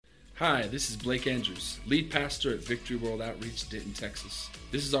Hi, this is Blake Andrews, lead pastor at Victory World Outreach, Denton, Texas.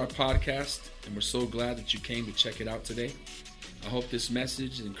 This is our podcast, and we're so glad that you came to check it out today. I hope this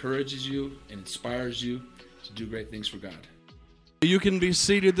message encourages you and inspires you to do great things for God. You can be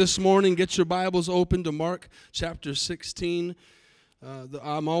seated this morning. Get your Bibles open to Mark chapter 16.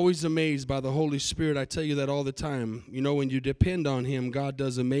 I'm always amazed by the Holy Spirit. I tell you that all the time. You know, when you depend on Him, God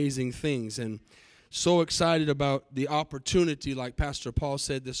does amazing things. And so excited about the opportunity, like Pastor Paul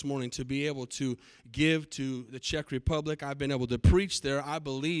said this morning, to be able to give to the Czech Republic. I've been able to preach there. I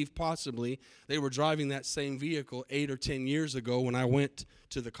believe possibly they were driving that same vehicle 8 or 10 years ago when I went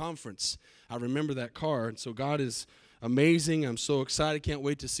to the conference. I remember that car, and so God is amazing. I'm so excited. Can't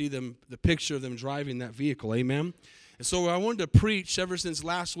wait to see them, the picture of them driving that vehicle. Amen. And so I wanted to preach ever since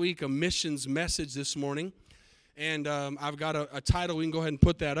last week a missions message this morning. And I've got a title. We can go ahead and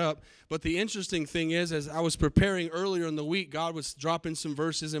put that up. But the interesting thing is, as I was preparing earlier in the week, God was dropping some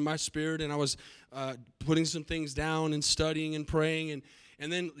verses in my spirit, and I was putting some things down and studying and praying.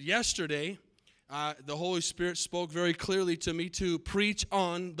 And then yesterday, the Holy Spirit spoke very clearly to me to preach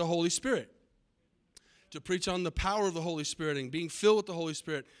on the Holy Spirit, to preach on the power of the Holy Spirit and being filled with the Holy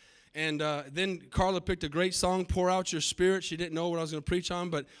Spirit. And then Carla picked a great song, Pour Out Your Spirit. She didn't know what I was going to preach on.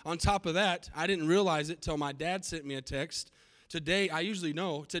 But on top of that, I didn't realize it till my dad sent me a text. Today, I usually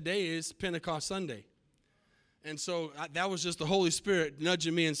know, today is Pentecost Sunday. And so that was just the Holy Spirit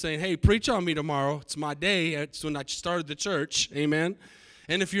nudging me and saying, hey, preach on me tomorrow. It's my day. It's when I started the church. Amen.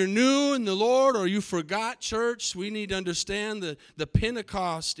 And if you're new in the Lord or you forgot church, we need to understand that the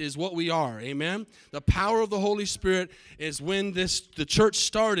Pentecost is what we are. Amen. The power of the Holy Spirit is when the church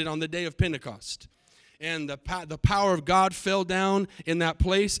started on the day of Pentecost. And the power of God fell down in that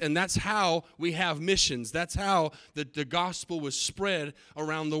place, and that's how we have missions. That's how the gospel was spread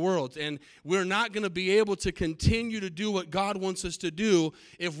around the world. And we're not going to be able to continue to do what God wants us to do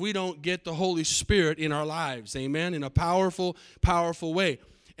if we don't get the Holy Spirit in our lives, amen, in a powerful, powerful way.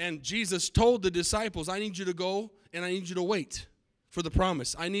 And Jesus told the disciples, I need you to go and I need you to wait for the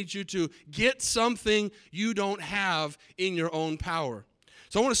promise. I need you to get something you don't have in your own power.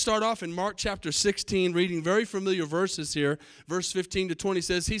 So I want to start off in Mark chapter 16, reading very familiar verses here. Verse 15 to 20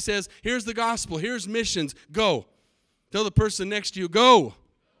 says, he says, here's the gospel, here's missions, go. Tell the person next to you, go.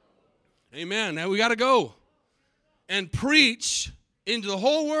 Amen. Now we got to go and preach into the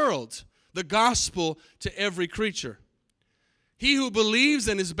whole world the gospel to every creature. He who believes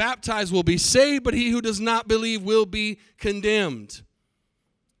and is baptized will be saved, but he who does not believe will be condemned.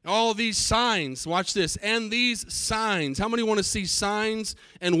 All these signs, watch this, and these signs. How many want to see signs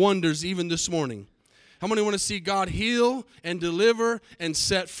and wonders even this morning? How many want to see God heal and deliver and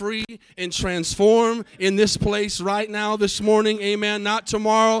set free and transform in this place right now this morning? Amen. Not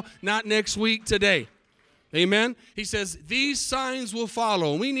tomorrow, not next week, today. Amen. He says, these signs will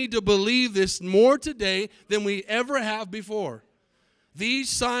follow. We need to believe this more today than we ever have before. These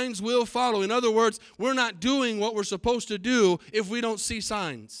signs will follow. In other words, we're not doing what we're supposed to do if we don't see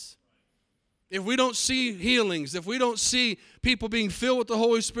signs. If we don't see healings, if we don't see people being filled with the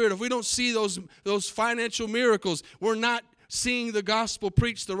Holy Spirit, if we don't see those financial miracles, we're not seeing the gospel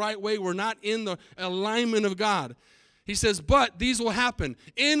preached the right way. We're not in the alignment of God. He says, but these will happen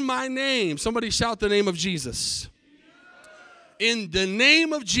in my name. Somebody shout the name of Jesus. In the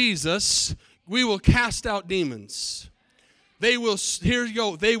name of Jesus, we will cast out demons. They will, here you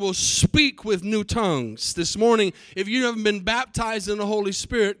go, they will speak with new tongues. This morning, if you haven't been baptized in the Holy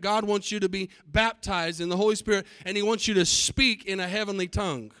Spirit, God wants you to be baptized in the Holy Spirit, and He wants you to speak in a heavenly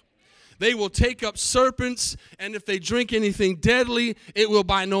tongue. They will take up serpents, and if they drink anything deadly, it will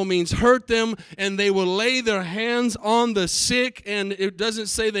by no means hurt them, and they will lay their hands on the sick, and it doesn't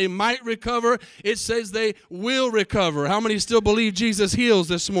say they might recover, it says they will recover. How many still believe Jesus heals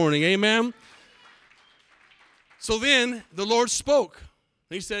this morning? Amen? So then the Lord spoke.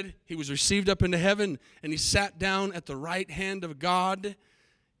 He said he was received up into heaven, and he sat down at the right hand of God,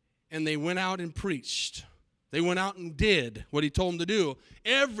 and they went out and preached. They went out and did what he told them to do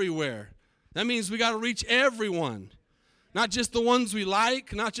everywhere. That means we got to reach everyone, not just the ones we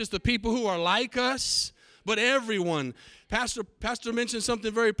like, not just the people who are like us, but everyone. Pastor mentioned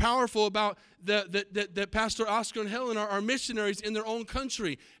something very powerful about that Pastor Oscar and Helen are missionaries in their own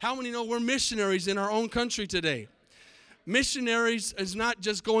country. How many know we're missionaries in our own country today? Missionaries is not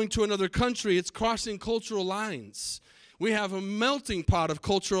just going to another country, it's crossing cultural lines. We have a melting pot of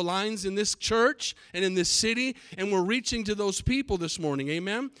cultural lines in this church and in this city, and we're reaching to those people this morning,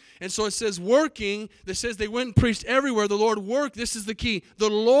 amen? And so it says working, it says they went and preached everywhere. The Lord worked, this is the key,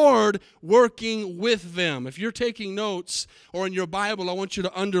 the Lord working with them. If you're taking notes or in your Bible, I want you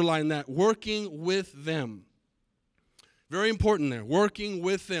to underline that, working with them. Very important there. Working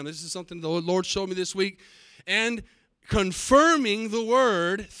with them. This is something the Lord showed me this week. And confirming the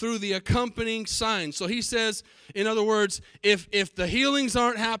word through the accompanying signs. So he says, in other words, if the healings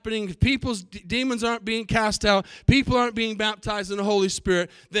aren't happening, if people's demons aren't being cast out, people aren't being baptized in the Holy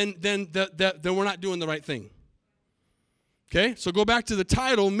Spirit, then we're not doing the right thing. Okay, so go back to the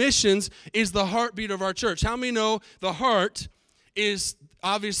title. Missions is the heartbeat of our church. How many know the heart is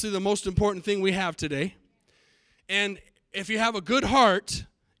obviously the most important thing we have today? And if you have a good heart,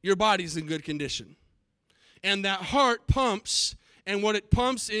 your body's in good condition. And that heart pumps, and what it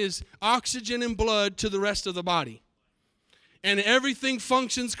pumps is oxygen and blood to the rest of the body. And everything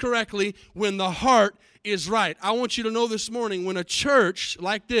functions correctly when the heart is right. I want you to know this morning, when a church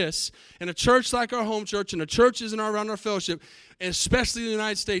like this, and a church like our home church, and a church is around our fellowship, especially in the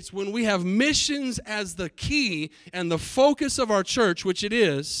United States, when we have missions as the key and the focus of our church, which it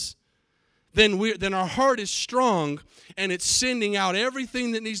is, then our heart is strong, and it's sending out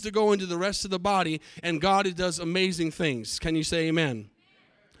everything that needs to go into the rest of the body, and God does amazing things. Can you say amen?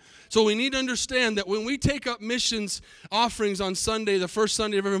 So we need to understand that when we take up missions offerings on Sunday, the first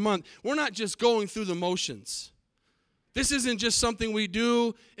Sunday of every month, we're not just going through the motions. This isn't just something we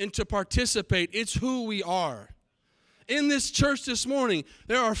do and to participate. It's who we are. In this church this morning,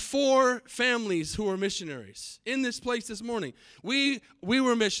 there are 4 families who are missionaries. In this place this morning, we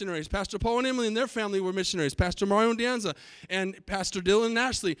were missionaries. Pastor Paul and Emily and their family were missionaries. Pastor Mario and Dianza and Pastor Dylan and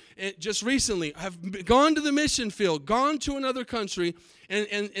Ashley just recently have gone to the mission field, gone to another country,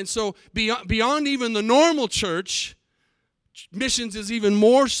 and so beyond even the normal church, missions is even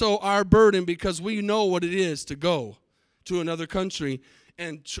more so our burden, because we know what it is to go to another country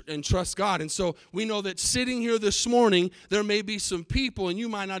and trust God. And so we know that sitting here this morning, there may be some people, and you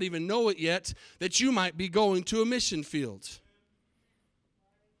might not even know it yet, that you might be going to a mission field.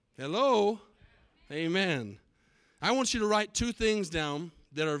 Hello? Amen. I want you to write 2 things down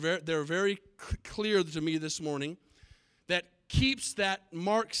that are very clear to me this morning that keeps that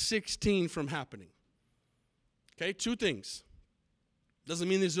Mark 16 from happening. Okay, 2 things. Doesn't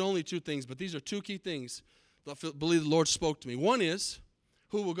mean there's only 2 things, but these are 2 key things that I believe the Lord spoke to me. One is,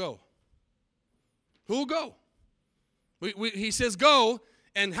 who will go? Who will go? He says go,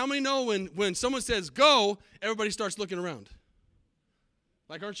 and how many know when someone says go, everybody starts looking around?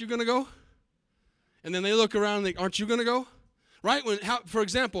 Like, aren't you going to go? And then they look around and they, aren't you going to go? Right? For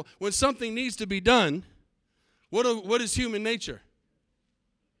example, when something needs to be done, what is human nature?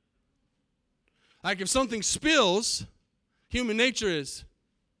 Like if something spills, human nature is,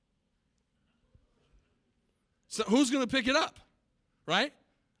 so who's going to pick it up? Right?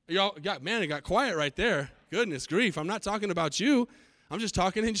 Y'all it got quiet right there. Goodness grief. I'm not talking about you. I'm just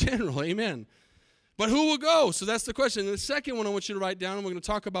talking in general. Amen. But who will go? So that's the question. And the second one I want you to write down, and we're going to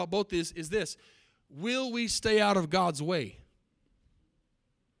talk about both these, is this. Will we stay out of God's way?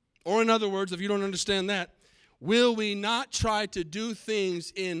 Or in other words, if you don't understand that, will we not try to do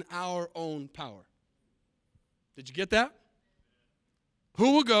things in our own power? Did you get that?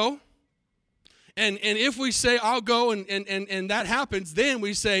 Who will go? And if we say, I'll go, and that happens, then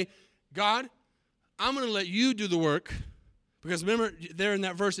we say, God, I'm going to let you do the work. Because remember, there in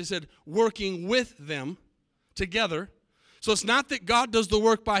that verse it said, working with them together. So it's not that God does the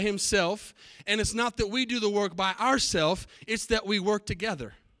work by himself, and it's not that we do the work by ourselves. It's that we work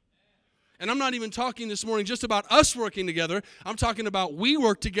together. And I'm not even talking this morning just about us working together. I'm talking about we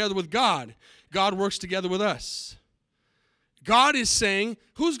work together with God. God works together with us. God is saying,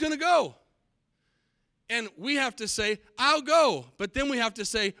 who's going to go? And we have to say, I'll go. But then we have to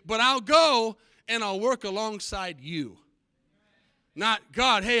say, but I'll go and I'll work alongside you. Not,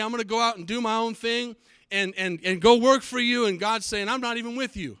 God, hey, I'm going to go out and do my own thing and go work for you. And God's saying, I'm not even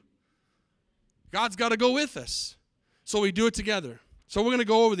with you. God's got to go with us. So we do it together. So we're going to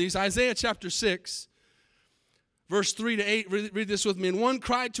go over these. Isaiah chapter 6, verse 3 to 8. Read this with me. And one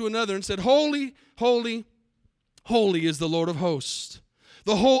cried to another and said, Holy, holy, holy is the Lord of hosts.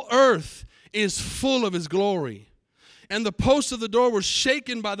 The whole earth is full of his glory. And the posts of the door were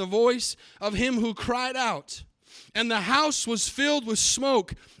shaken by the voice of him who cried out. And the house was filled with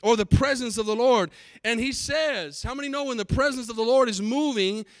smoke, or the presence of the Lord. And he says, how many know when the presence of the Lord is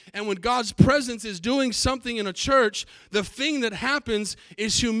moving and when God's presence is doing something in a church, the thing that happens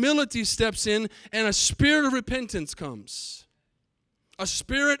is humility steps in and a spirit of repentance comes. A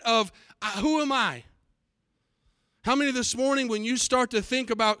spirit of, who am I? How many this morning, when you start to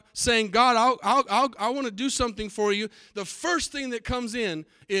think about saying, God, I want to do something for you, the first thing that comes in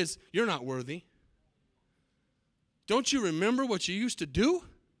is, you're not worthy. Don't you remember what you used to do?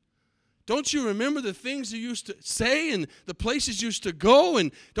 Don't you remember the things you used to say and the places you used to go?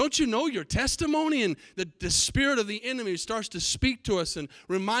 And don't you know your testimony? And the spirit of the enemy starts to speak to us and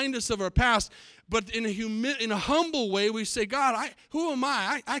remind us of our past. But in a humble way, we say, God, who am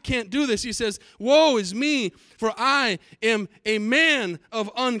I? I can't do this. He says, woe is me, for I am a man of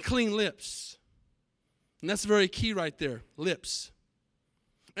unclean lips. And that's very key right there, lips.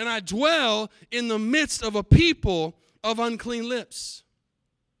 And I dwell in the midst of a people of unclean lips.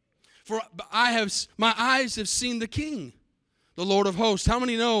 For my eyes have seen the King, the Lord of hosts. How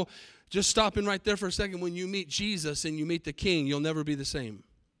many know, just stopping right there for a second, when you meet Jesus and you meet the King, you'll never be the same.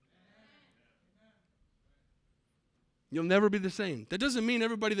 You'll never be the same. That doesn't mean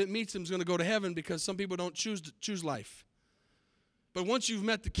everybody that meets him is going to go to heaven, because some people don't choose life. But once you've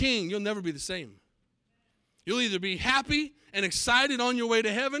met the King, you'll never be the same. You'll either be happy and excited on your way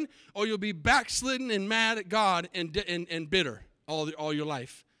to heaven, or you'll be backslidden and mad at God and bitter all your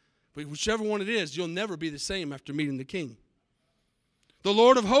life. But whichever one it is, you'll never be the same after meeting the King. The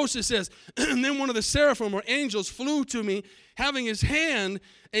Lord of hosts, it says, and then one of the seraphim or angels flew to me, having in his hand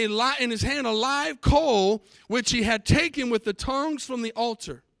a live coal, which he had taken with the tongs from the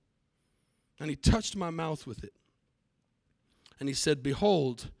altar. And he touched my mouth with it. And he said,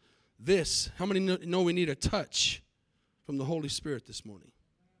 behold, this. How many know we need a touch from the Holy Spirit this morning?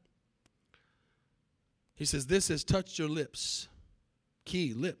 He says, this has touched your lips.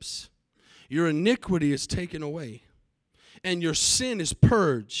 Key, lips. Your iniquity is taken away, and your sin is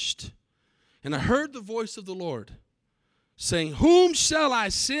purged. And I heard the voice of the Lord saying, whom shall I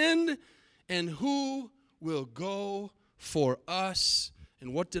send, and who will go for us?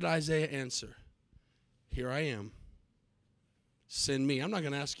 And what did Isaiah answer? Here I am. Send me. I'm not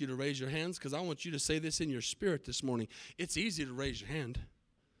going to ask you to raise your hands, because I want you to say this in your spirit this morning. It's easy to raise your hand.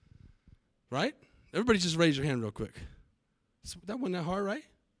 Right? Everybody just raise your hand real quick. That wasn't that hard, right?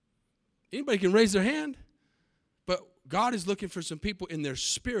 Anybody can raise their hand. But God is looking for some people in their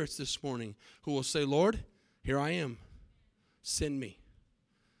spirits this morning who will say, Lord, here I am. Send me.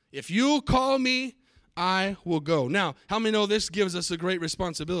 If you'll call me, I will go. Now, how many know this gives us a great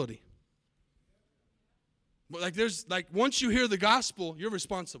responsibility? Once you hear the gospel, you're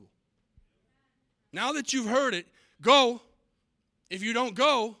responsible. Now that you've heard it, go. If you don't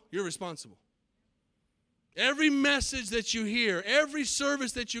go, you're responsible. Every message that you hear, every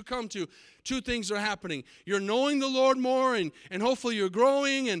service that you come to, two things are happening. You're knowing the Lord more, and hopefully you're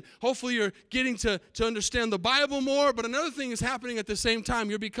growing, and hopefully you're getting to understand the Bible more. But another thing is happening at the same time.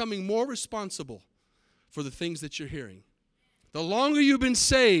 You're becoming more responsible for the things that you're hearing. The longer you've been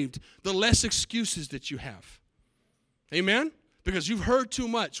saved, the less excuses that you have. Amen? Because you've heard too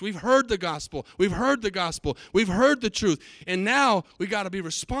much. We've heard the gospel. We've heard the gospel. We've heard the truth. And now we got to be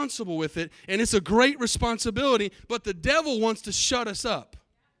responsible with it. And it's a great responsibility, but the devil wants to shut us up.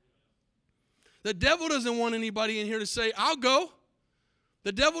 The devil doesn't want anybody in here to say, I'll go.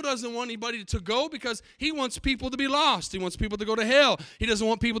 The devil doesn't want anybody to go because he wants people to be lost. He wants people to go to hell. He doesn't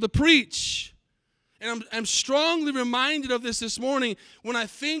want people to preach. And I'm strongly reminded of this morning when I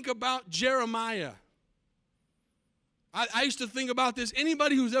think about Jeremiah. I used to think about this.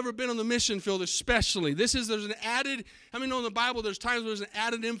 Anybody who's ever been on the mission field especially, there's an added, how many know in the Bible there's times where there's an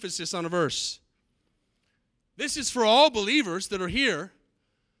added emphasis on a verse? This is for all believers that are here.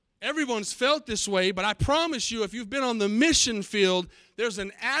 Everyone's felt this way, but I promise you, if you've been on the mission field, there's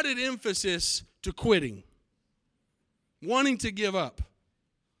an added emphasis to quitting, wanting to give up,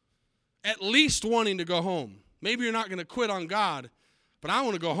 at least wanting to go home. Maybe you're not going to quit on God, but I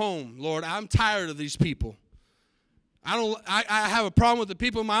want to go home, Lord. I'm tired of these people. I have a problem with the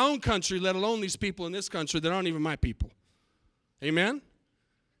people in my own country, let alone these people in this country that aren't even my people. Amen?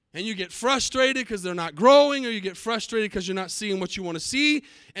 And you get frustrated because they're not growing, or you get frustrated because you're not seeing what you want to see,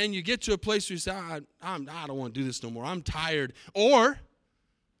 and you get to a place where you say, I don't want to do this no more. I'm tired. Or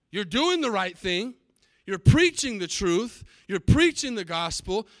you're doing the right thing. You're preaching the truth. You're preaching the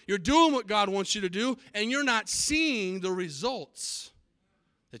gospel. You're doing what God wants you to do, and you're not seeing the results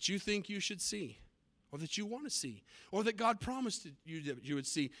that you think you should see, or that you want to see, or that God promised you that you would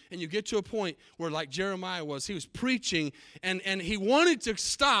see. And you get to a point where, like Jeremiah was, he was preaching, and he wanted to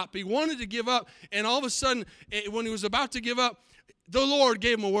stop. He wanted to give up. And all of a sudden, when he was about to give up, the Lord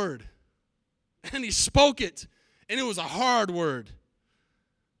gave him a word. And he spoke it. And it was a hard word.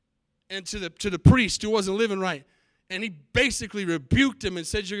 And to the priest who wasn't living right. And he basically rebuked him and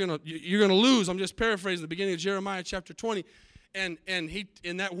said, you're gonna lose. I'm just paraphrasing the beginning of Jeremiah chapter 20. And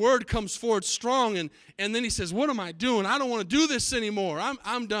that word comes forward strong, and then he says, what am I doing? I don't want to do this anymore.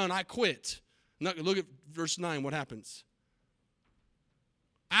 I'm done. I quit. Now, look at verse 9, what happens.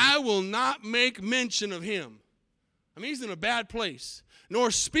 I will not make mention of him. I mean, he's in a bad place.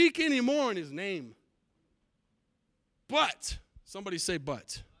 Nor speak anymore in his name. But, somebody say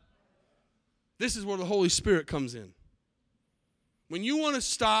but. This is where the Holy Spirit comes in. When you want to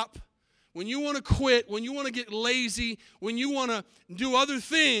stop, when you want to quit, when you want to get lazy, when you want to do other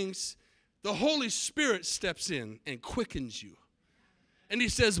things, the Holy Spirit steps in and quickens you. And he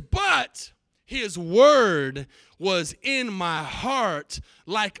says, but his word was in my heart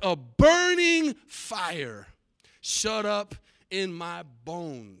like a burning fire shut up in my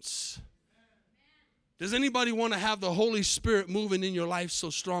bones. Does anybody want to have the Holy Spirit moving in your life so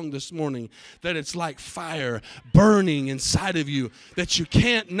strong this morning that it's like fire burning inside of you, that you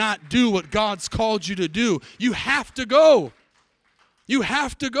can't not do what God's called you to do? You have to go. You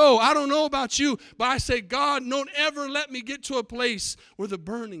have to go. I don't know about you, but I say, God, don't ever let me get to a place where the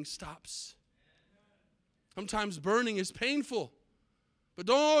burning stops. Sometimes burning is painful, but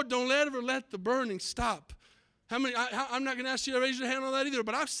don't ever let the burning stop. I'm not going to ask you to raise your hand on that either,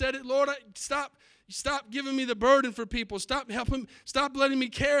 but I've said it, Lord, Stop giving me the burden for people. Stop helping. Stop letting me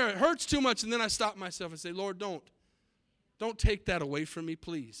care. It hurts too much. And then I stop myself and say, Lord, don't take that away from me,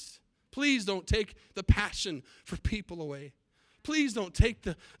 please. Please don't take the passion for people away. Please don't take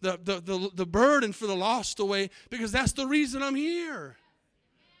the burden for the lost away, because that's the reason I'm here.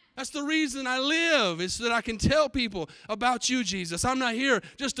 That's the reason I live, is so that I can tell people about you, Jesus. I'm not here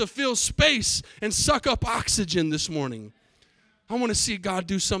just to fill space and suck up oxygen this morning. I want to see God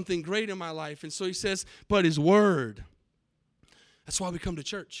do something great in my life. And so he says, but his word. That's why we come to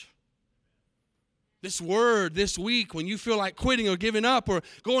church. This word this week, when you feel like quitting or giving up or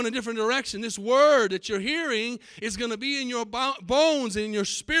going a different direction, this word that you're hearing is going to be in your bones and in your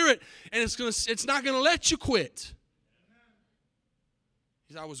spirit, and it's not going to let you quit.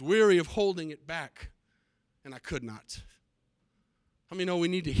 I was weary of holding it back, and I could not. How many know we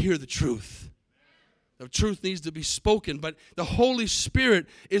need to hear the truth? The truth needs to be spoken, but the Holy Spirit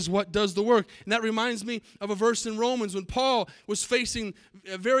is what does the work. And that reminds me of a verse in Romans when Paul was facing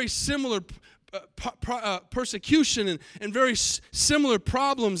a very similar persecution and very similar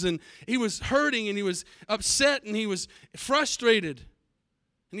problems, and he was hurting and he was upset and he was frustrated.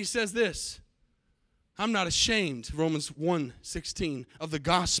 And he says this, I'm not ashamed, Romans 1:16, of the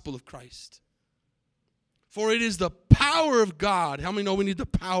gospel of Christ. For it is the power of God. How many know we need the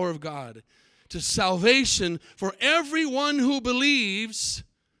power of God? To salvation for everyone who believes,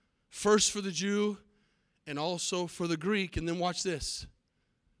 first for the Jew and also for the Greek. And then watch this.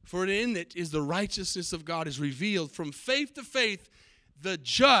 For in it is the righteousness of God is revealed from faith to faith. The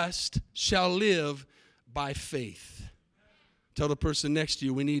just shall live by faith. Tell the person next to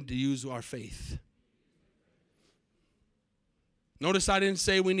you, we need to use our faith. Notice I didn't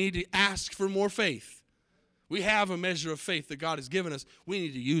say we need to ask for more faith. We have a measure of faith that God has given us. We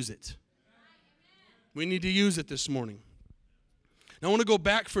need to use it. We need to use it this morning. Now, I want to go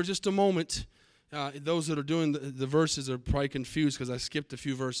back for just a moment. Those that are doing the verses are probably confused because I skipped a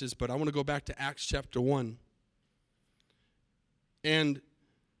few verses, but I want to go back to Acts chapter 1 and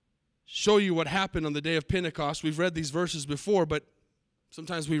show you what happened on the day of Pentecost. We've read these verses before, but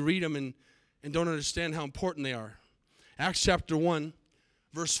sometimes we read them and don't understand how important they are. Acts chapter 1,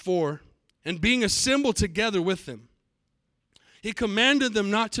 verse 4, and being assembled together with them, he commanded them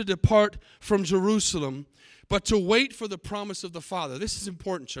not to depart from Jerusalem, but to wait for the promise of the Father. This is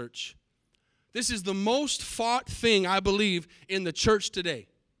important, church. This is the most fought thing, I believe, in the church today,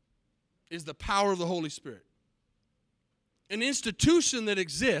 is the power of the Holy Spirit. An institution that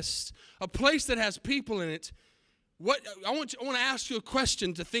exists, a place that has people in it. I want to ask you a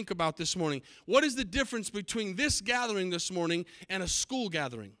question to think about this morning. What is the difference between this gathering this morning and a school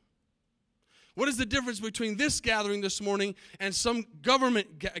gathering? What is the difference between this gathering this morning and some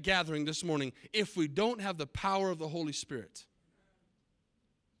government gathering this morning if we don't have the power of the Holy Spirit?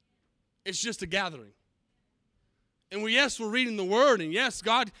 It's just a gathering. And we're reading the Word, and yes,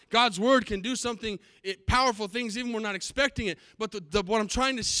 God's Word can do something, powerful things, even when we're not expecting it. But what I'm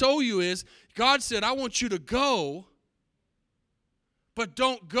trying to show you is, God said, I want you to go, but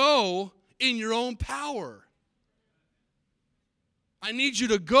don't go in your own power. I need you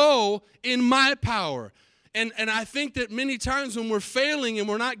to go in my power. And I think that many times when we're failing and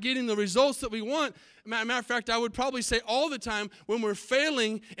we're not getting the results that we want, matter of fact, I would probably say all the time when we're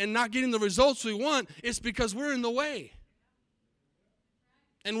failing and not getting the results we want, it's because we're in the way.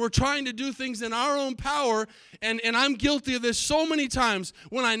 And we're trying to do things in our own power, and I'm guilty of this so many times.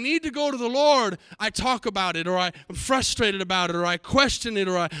 When I need to go to the Lord, I talk about it, or I'm frustrated about it, or I question it,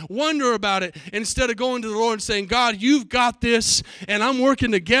 or I wonder about it, instead of going to the Lord and saying, God, you've got this, and I'm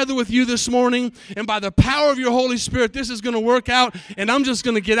working together with you this morning, and by the power of your Holy Spirit, this is going to work out, and I'm just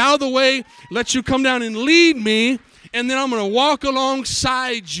going to get out of the way, let you come down and lead me and then I'm going to walk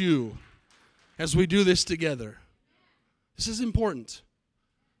alongside you as we do this together. This is important.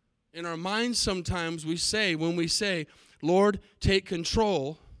 In our minds sometimes when we say, Lord, take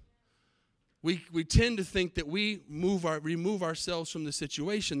control, we tend to think that we remove ourselves from the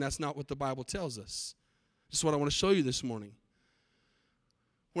situation. That's not what the Bible tells us. This is what I want to show you this morning.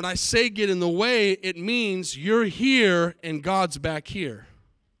 When I say get in the way, it means you're here and God's back here.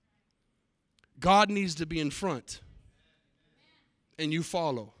 God needs to be in front, and you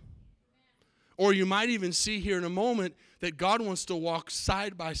follow. Or you might even see here in a moment that God wants to walk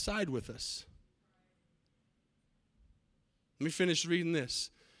side by side with us. Let me finish reading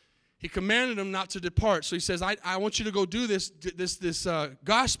this. He commanded them not to depart. So he says, I want you to go do this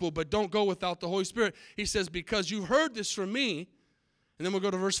gospel, but don't go without the Holy Spirit. He says, because you've heard this from me. And then we'll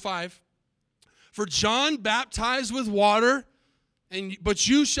go to verse 5. For John baptized with water, but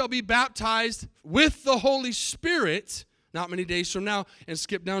you shall be baptized with the Holy Spirit not many days from now. And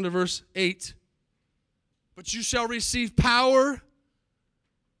skip down to verse 8. But you shall receive power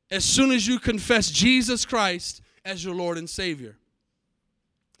as soon as you confess Jesus Christ as your Lord and Savior.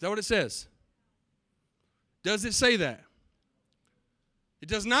 Is that what it says? Does it say that? It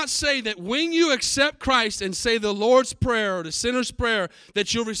does not say that when you accept Christ and say the Lord's Prayer or the sinner's prayer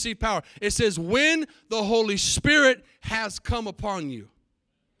that you'll receive power. It says when the Holy Spirit has come upon you.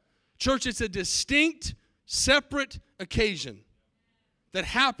 Church, it's a distinct, separate occasion that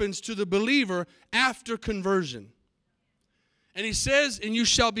happens to the believer after conversion. And he says, and you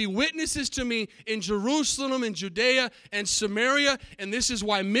shall be witnesses to me in Jerusalem and Judea and Samaria. And this is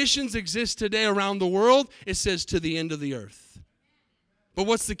why missions exist today around the world. It says to the end of the earth. But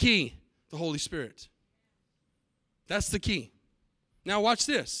what's the key? The Holy Spirit. That's the key. Now watch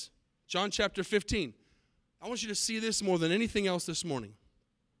this. John chapter 15. I want you to see this more than anything else this morning.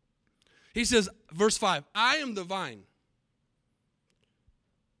 He says, verse 5, I am the vine.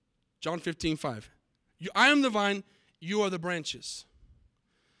 John 15, 5. I am the vine, you are the branches.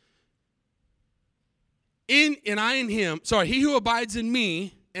 He who abides in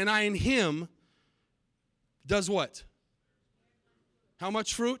me and I in him does what? How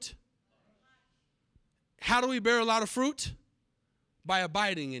much fruit? How do we bear a lot of fruit? By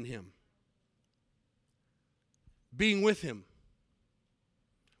abiding in him. Being with him.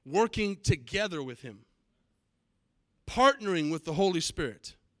 Working together with him. Partnering with the Holy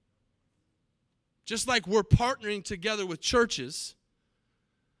Spirit. Just like we're partnering together with churches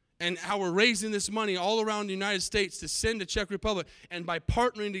and how we're raising this money all around the United States to send to Czech Republic, and by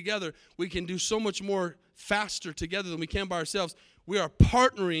partnering together, we can do so much more faster together than we can by ourselves. We are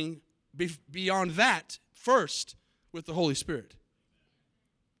partnering beyond that first with the Holy Spirit.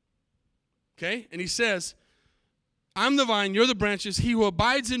 Okay? And he says, I'm the vine, you're the branches. He who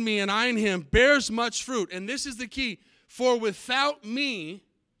abides in me and I in him bears much fruit. And this is the key. For without me,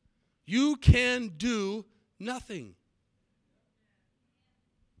 you can do nothing.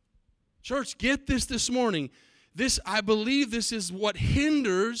 Church, get this morning. I believe this is what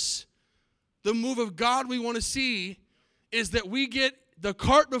hinders the move of God we want to see, is that we get the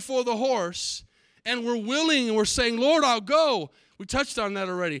cart before the horse and we're willing and we're saying, Lord, I'll go. We touched on that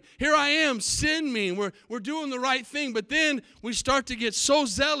already. Here I am, send me. We're doing the right thing. But then we start to get so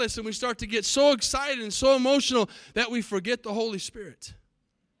zealous and we start to get so excited and so emotional that we forget the Holy Spirit.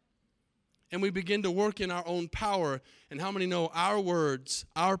 And we begin to work in our own power. And how many know our words,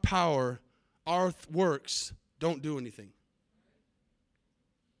 our power, our works don't do anything?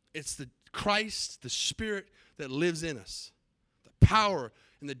 It's the Christ, the Spirit that lives in us. The power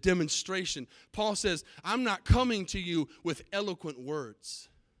and the demonstration. Paul says, I'm not coming to you with eloquent words,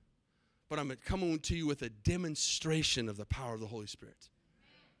 but I'm coming to you with a demonstration of the power of the Holy Spirit.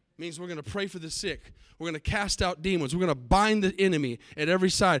 It means we're going to pray for the sick. We're going to cast out demons. We're going to bind the enemy at every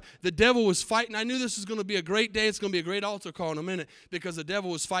side. The devil was fighting. I knew this was going to be a great day. It's going to be a great altar call in a minute, because the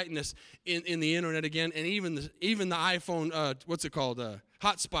devil was fighting us in the internet again, and even the iPhone,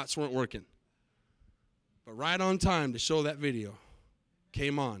 hotspots weren't working. But right on time to show that video.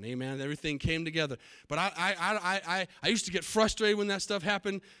 Came on, amen. Everything came together. But I used to get frustrated when that stuff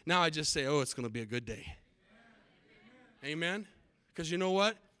happened. Now I just say, oh, it's going to be a good day. Amen. Because you know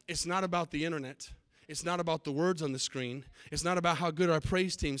what? It's not about the internet. It's not about the words on the screen. It's not about how good our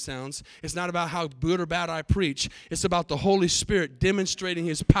praise team sounds. It's not about how good or bad I preach. It's about the Holy Spirit demonstrating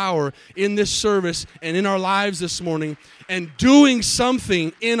his power in this service and in our lives this morning, and doing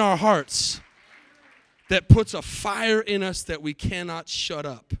something in our hearts that puts a fire in us that we cannot shut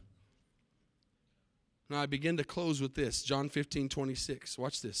up. Now I begin to close with this. John 15, 26.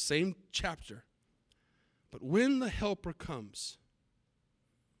 Watch this. Same chapter. But when the Helper comes,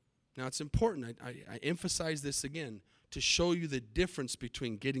 Now, it's important. I emphasize this again to show you the difference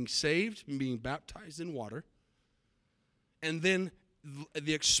between getting saved and being baptized in water and then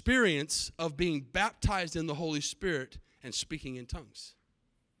the experience of being baptized in the Holy Spirit and speaking in tongues.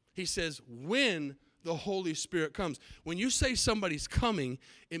 He says, when the Holy Spirit comes. When you say somebody's coming,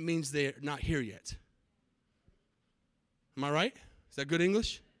 it means they're not here yet. Am I right? Is that good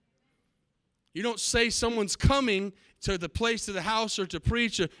English? You don't say someone's coming to the place, to the house, or to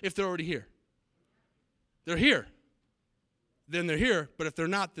preach if they're already here. They're here. Then they're here, but if they're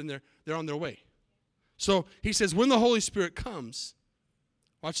not, then they're on their way. So he says, when the Holy Spirit comes,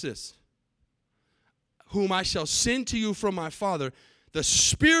 watch this, whom I shall send to you from my Father, the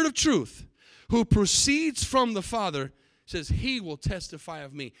Spirit of truth, who proceeds from the Father, says he will testify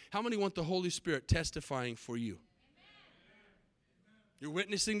of me. How many want the Holy Spirit testifying for you? You're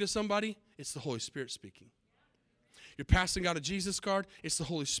witnessing to somebody, it's the Holy Spirit speaking. You're passing out a Jesus card, it's the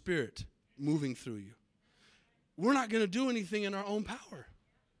Holy Spirit moving through you. We're not going to do anything in our own power.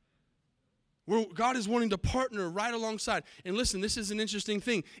 God is wanting to partner right alongside. And listen, this is an interesting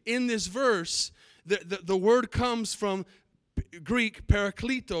thing. In this verse, the word comes from Greek,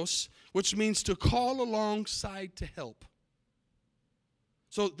 parakletos, which means to call alongside to help.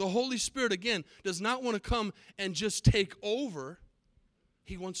 So the Holy Spirit, again, does not want to come and just take over.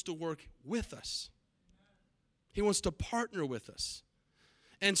 He wants to work with us. He wants to partner with us.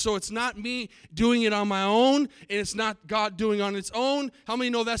 And so it's not me doing it on my own, and it's not God doing on its own. How many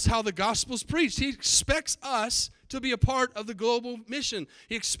know that's how the gospel's preached? He expects us to be a part of the global mission.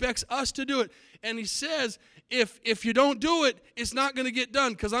 He expects us to do it. And he says, if you don't do it, it's not going to get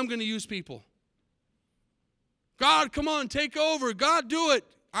done because I'm going to use people. God, come on, take over. God, do it.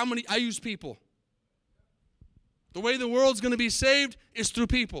 I use people. The way the world's going to be saved is through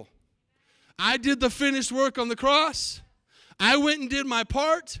people. I did the finished work on the cross. I went and did my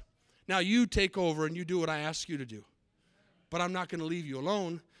part. Now you take over and you do what I ask you to do. But I'm not going to leave you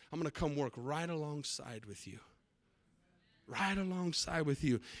alone. I'm going to come work right alongside with you. Right alongside with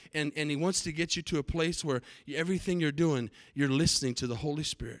you. And he wants to get you to a place where everything you're doing, you're listening to the Holy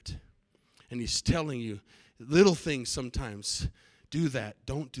Spirit. And he's telling you little things sometimes. Do that.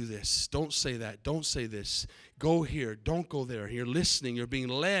 Don't do this. Don't say that. Don't say this. Go here. Don't go there. You're listening. You're being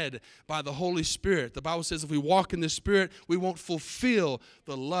led by the Holy Spirit. The Bible says if we walk in the Spirit, we won't fulfill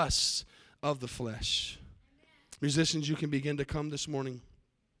the lusts of the flesh. Musicians, you can begin to come this morning.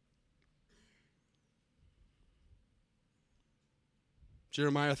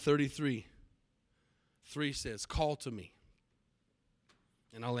 Jeremiah 33:3 says, call to me,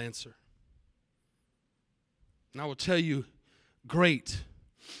 and I'll answer. And I will tell you great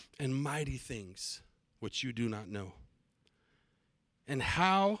and mighty things which you do not know. And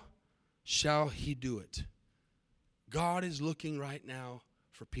how shall he do it? God is looking right now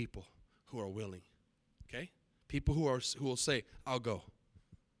for people who are willing. Okay? People who will say, I'll go.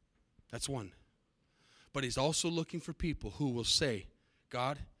 That's one. But he's also looking for people who will say,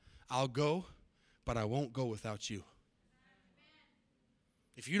 God, I'll go, but I won't go without you.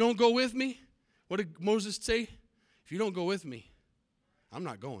 If you don't go with me, what did Moses say? If you don't go with me, I'm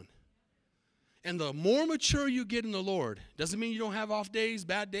not going. And the more mature you get in the Lord, doesn't mean you don't have off days,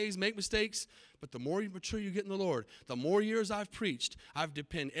 bad days, make mistakes, but the more mature you get in the Lord, the more years I've preached,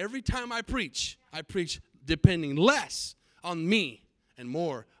 every time I preach depending less on me and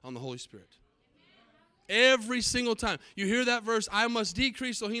more on the Holy Spirit. Every single time. You hear that verse, I must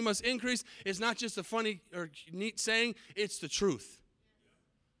decrease so he must increase. It's not just a funny or neat saying, it's the truth.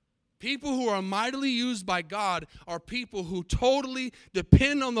 People who are mightily used by God are people who totally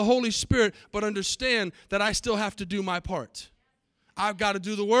depend on the Holy Spirit, but understand that I still have to do my part. I've got to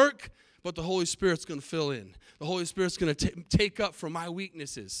do the work, but the Holy Spirit's going to fill in. The Holy Spirit's going to take up from my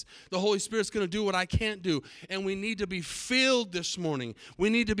weaknesses. The Holy Spirit's going to do what I can't do. And we need to be filled this morning. We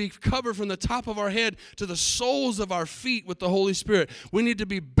need to be covered from the top of our head to the soles of our feet with the Holy Spirit. We need to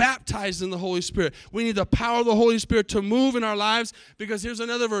be baptized in the Holy Spirit. We need the power of the Holy Spirit to move in our lives, because here's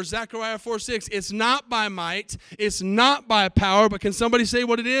another verse, Zechariah 4:6. It's not by might, it's not by power, but can somebody say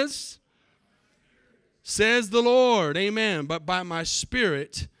what it is? Says the Lord, amen. But by my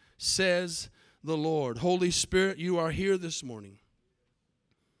Spirit, says the Lord. Holy Spirit, you are here this morning.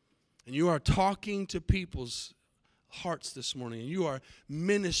 And you are talking to people's hearts this morning. And you are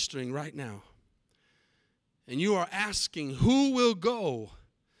ministering right now. And you are asking, who will go?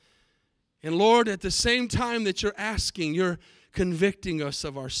 And Lord, at the same time that you're asking, you're convicting us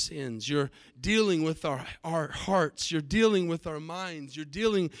of our sins. You're dealing with our hearts. You're dealing with our minds. You're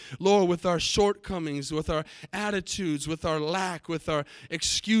dealing, Lord, with our shortcomings, with our attitudes, with our lack, with our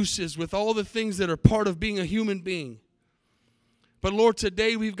excuses, with all the things that are part of being a human being. But Lord,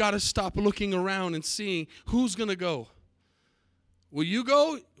 today we've got to stop looking around and seeing who's going to go. Will you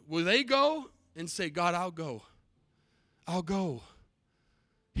go? Will they go? And say, God, I'll go. I'll go.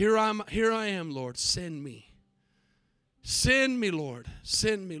 Here I am, Lord. Send me. Send me, Lord.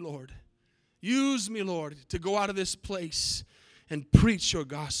 Send me, Lord. Use me, Lord, to go out of this place and preach your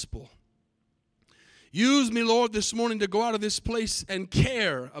gospel. Use me, Lord, this morning to go out of this place and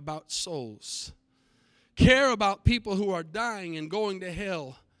care about souls. Care about people who are dying and going to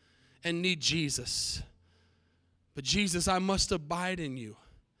hell and need Jesus. But Jesus, I must abide in you.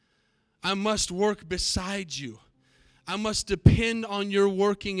 I must work beside you. I must depend on your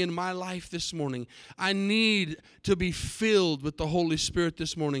working in my life this morning. I need to be filled with the Holy Spirit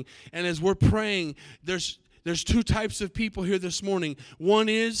this morning. And as we're praying, there's two types of people here this morning. One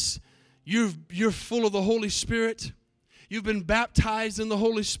is you're full of the Holy Spirit. You've been baptized in the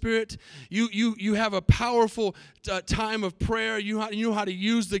Holy Spirit. You have a powerful time of prayer. You know how to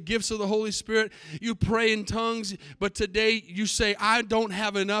use the gifts of the Holy Spirit. You pray in tongues. But today you say, I don't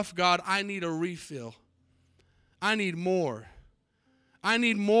have enough, God. I need a refill. I need more. I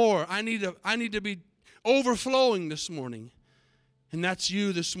need more. I need to be overflowing this morning. And that's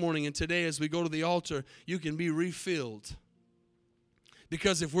you this morning. And today as we go to the altar, you can be refilled.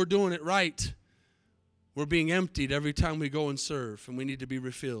 Because if we're doing it right, we're being emptied every time we go and serve, and we need to be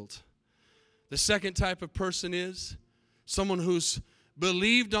refilled. The second type of person is someone who's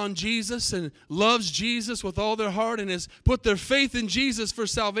believed on Jesus and loves Jesus with all their heart and has put their faith in Jesus for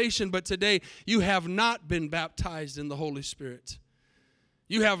salvation, but today you have not been baptized in the Holy Spirit.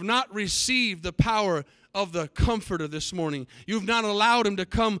 You have not received the power of the Comforter this morning. You've not allowed him to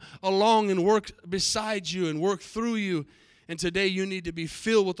come along and work beside you and work through you. And today you need to be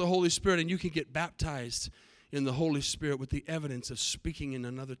filled with the Holy Spirit, and you can get baptized in the Holy Spirit with the evidence of speaking in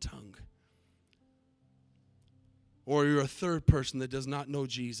another tongue. Or you're a third person that does not know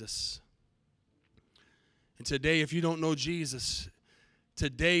Jesus. And today, if you don't know Jesus,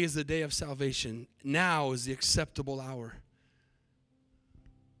 today is the day of salvation. Now is the acceptable hour.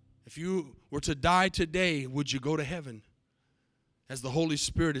 If you were to die today, would you go to heaven? As the Holy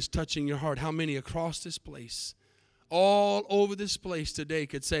Spirit is touching your heart, how many across this place, all over this place today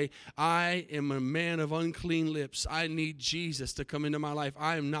could say, I am a man of unclean lips. I need Jesus to come into my life.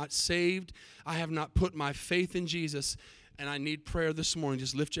 I am not saved. I have not put my faith in Jesus, and I need prayer this morning.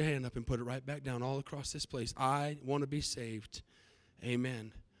 Just lift your hand up and put it right back down all across this place. I want to be saved.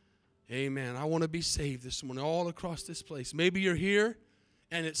 Amen. Amen. I want to be saved this morning all across this place. Maybe you're here,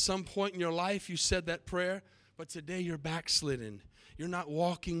 and at some point in your life you said that prayer, but today you're backslidden. You're not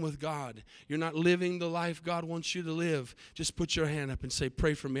walking with God. You're not living the life God wants you to live. Just put your hand up and say,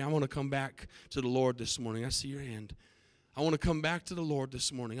 pray for me. I want to come back to the Lord this morning. I see your hand. I want to come back to the Lord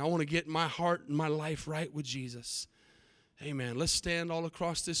this morning. I want to get my heart and my life right with Jesus. Amen. Let's stand all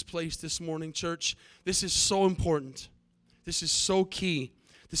across this place this morning, church. This is so important. This is so key.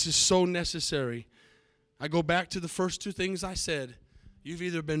 This is so necessary. I go back to the first two things I said. You've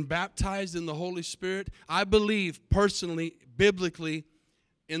either been baptized in the Holy Spirit. I believe personally, biblically,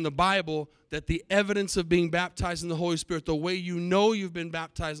 in the Bible, that the evidence of being baptized in the Holy Spirit, the way you know you've been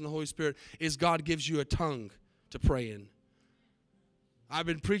baptized in the Holy Spirit, is God gives you a tongue to pray in. I've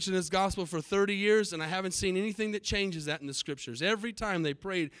been preaching this gospel for 30 years, and I haven't seen anything that changes that in the Scriptures. Every time they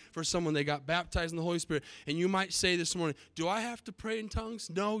prayed for someone, they got baptized in the Holy Spirit. And you might say this morning, do I have to pray in tongues?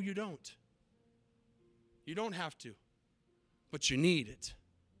 No, you don't. You don't have to. But you need it.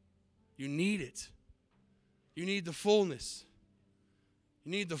 You need it. You need the fullness.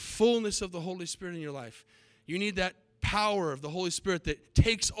 You need the fullness of the Holy Spirit in your life. You need that power of the Holy Spirit that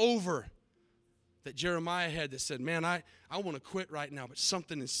takes over, that Jeremiah had, that said, man, I want to quit right now, but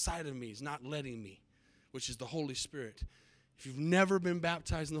something inside of me is not letting me, which is the Holy Spirit. If you've never been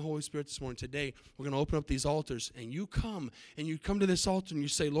baptized in the Holy Spirit this morning, today we're going to open up these altars, and you come to this altar and you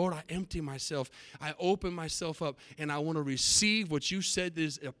say, Lord, I empty myself. I open myself up, and I want to receive what you said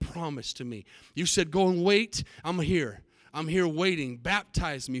is a promise to me. You said, go and wait. I'm here. I'm here waiting.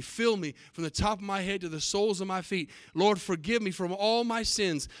 Baptize me. Fill me from the top of my head to the soles of my feet. Lord, forgive me from all my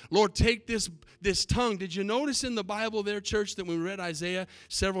sins. Lord, take this tongue. Did you notice in the Bible there, church, that when we read Isaiah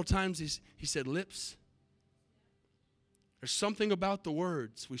several times, he said lips? There's something about the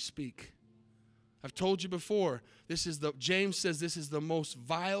words we speak. I've told you before, James says this is the most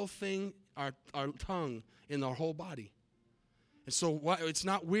vile thing, our tongue, in our whole body. And so it's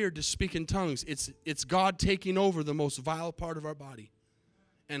not weird to speak in tongues. It's God taking over the most vile part of our body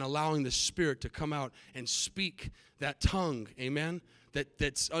and allowing the Spirit to come out and speak that tongue, amen,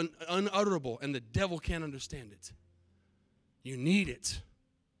 that's unutterable, and the devil can't understand it. You need it.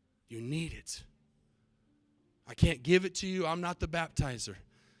 You need it. I can't give it to you. I'm not the baptizer.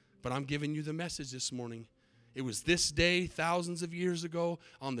 But I'm giving you the message this morning. It was this day, thousands of years ago,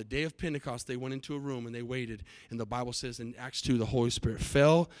 on the day of Pentecost, they went into a room and they waited. And the Bible says in Acts 2, the Holy Spirit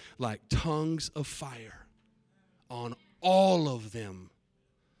fell like tongues of fire on all of them.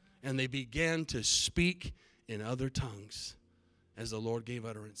 And they began to speak in other tongues as the Lord gave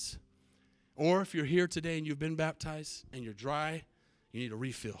utterance. Or if you're here today and you've been baptized and you're dry, you need a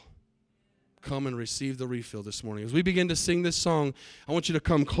refill. Come and receive the refill this morning. As we begin to sing this song, I want you to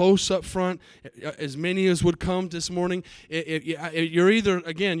come close up front, as many as would come this morning. You're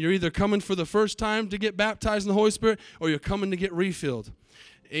either coming for the first time to get baptized in the Holy Spirit, or you're coming to get refilled.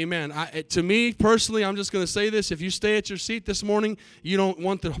 Amen. To me, personally, I'm just going to say this. If you stay at your seat this morning, you don't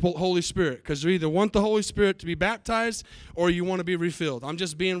want the Holy Spirit, because you either want the Holy Spirit to be baptized or you want to be refilled. I'm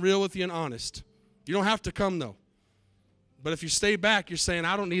just being real with you and honest. You don't have to come, though. But if you stay back, you're saying,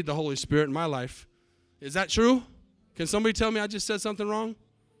 I don't need the Holy Spirit in my life. Is that true? Can somebody tell me I just said something wrong?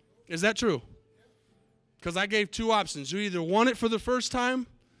 Is that true? Because I gave two options. You either want it for the first time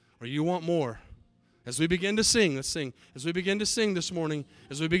or you want more. As we begin to sing, let's sing. As we begin to sing this morning,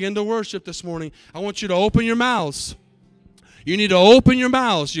 as we begin to worship this morning, I want you to open your mouths. You need to open your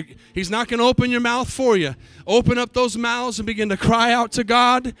mouths. He's not going to open your mouth for you. Open up those mouths and begin to cry out to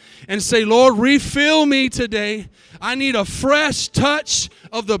God and say, Lord, refill me today. I need a fresh touch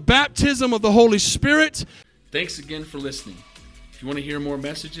of the baptism of the Holy Spirit. Thanks again for listening. If you want to hear more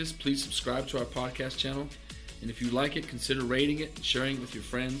messages, please subscribe to our podcast channel. And if you like it, consider rating it and sharing it with your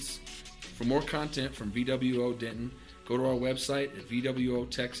friends. For more content from VWO Denton, go to our website at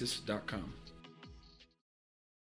vwotexas.com.